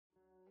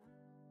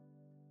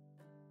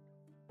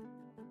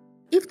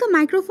If the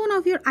microphone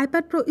of your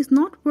iPad Pro is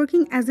not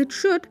working as it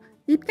should,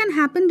 it can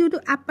happen due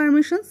to app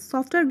permissions,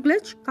 software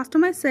glitch,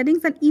 customized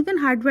settings, and even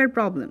hardware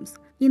problems.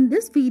 In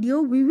this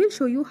video, we will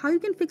show you how you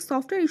can fix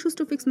software issues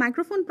to fix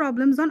microphone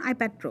problems on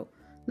iPad Pro.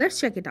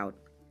 Let's check it out.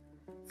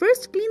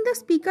 First, clean the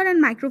speaker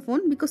and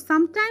microphone because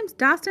sometimes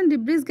dust and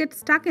debris get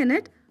stuck in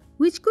it,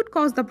 which could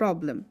cause the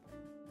problem.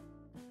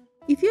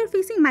 If you are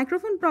facing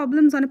microphone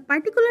problems on a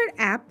particular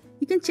app,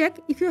 you can check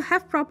if you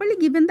have properly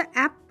given the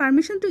app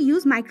permission to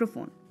use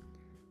microphone.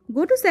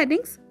 Go to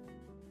Settings,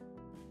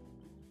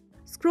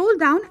 scroll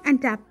down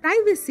and tap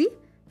Privacy,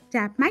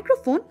 tap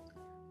Microphone,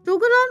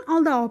 toggle on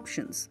all the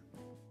options.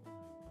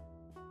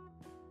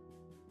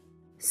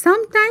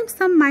 Sometimes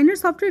some minor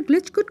software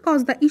glitch could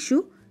cause the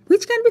issue,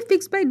 which can be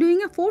fixed by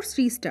doing a forced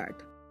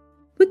restart.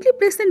 Quickly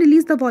press and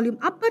release the volume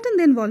up button,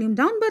 then volume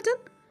down button.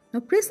 Now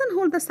press and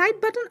hold the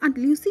side button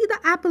until you see the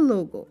Apple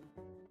logo.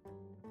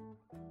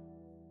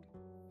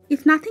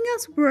 If nothing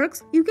else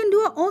works, you can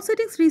do an all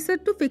settings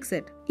reset to fix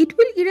it. It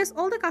will erase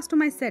all the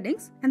customized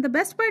settings, and the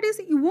best part is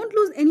you won't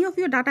lose any of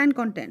your data and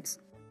contents.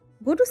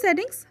 Go to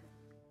Settings,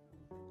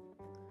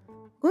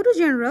 go to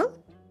General,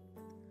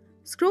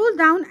 scroll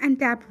down and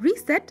tap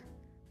Reset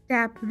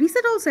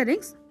All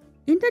Settings,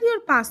 enter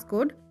your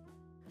passcode,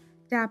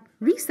 tap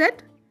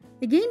Reset,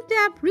 again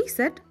tap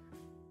Reset.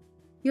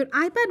 Your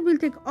iPad will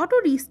take auto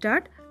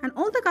restart and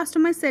all the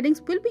customized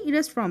settings will be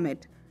erased from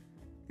it,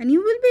 and you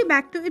will be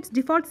back to its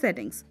default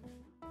settings.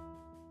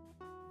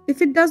 If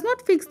it does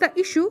not fix the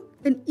issue,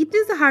 then it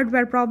is a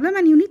hardware problem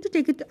and you need to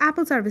take it to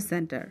Apple Service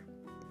Center.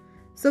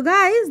 So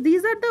guys,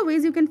 these are the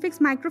ways you can fix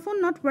microphone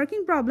not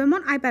working problem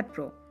on iPad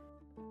Pro.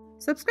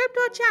 Subscribe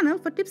to our channel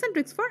for tips and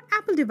tricks for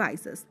Apple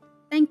devices.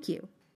 Thank you.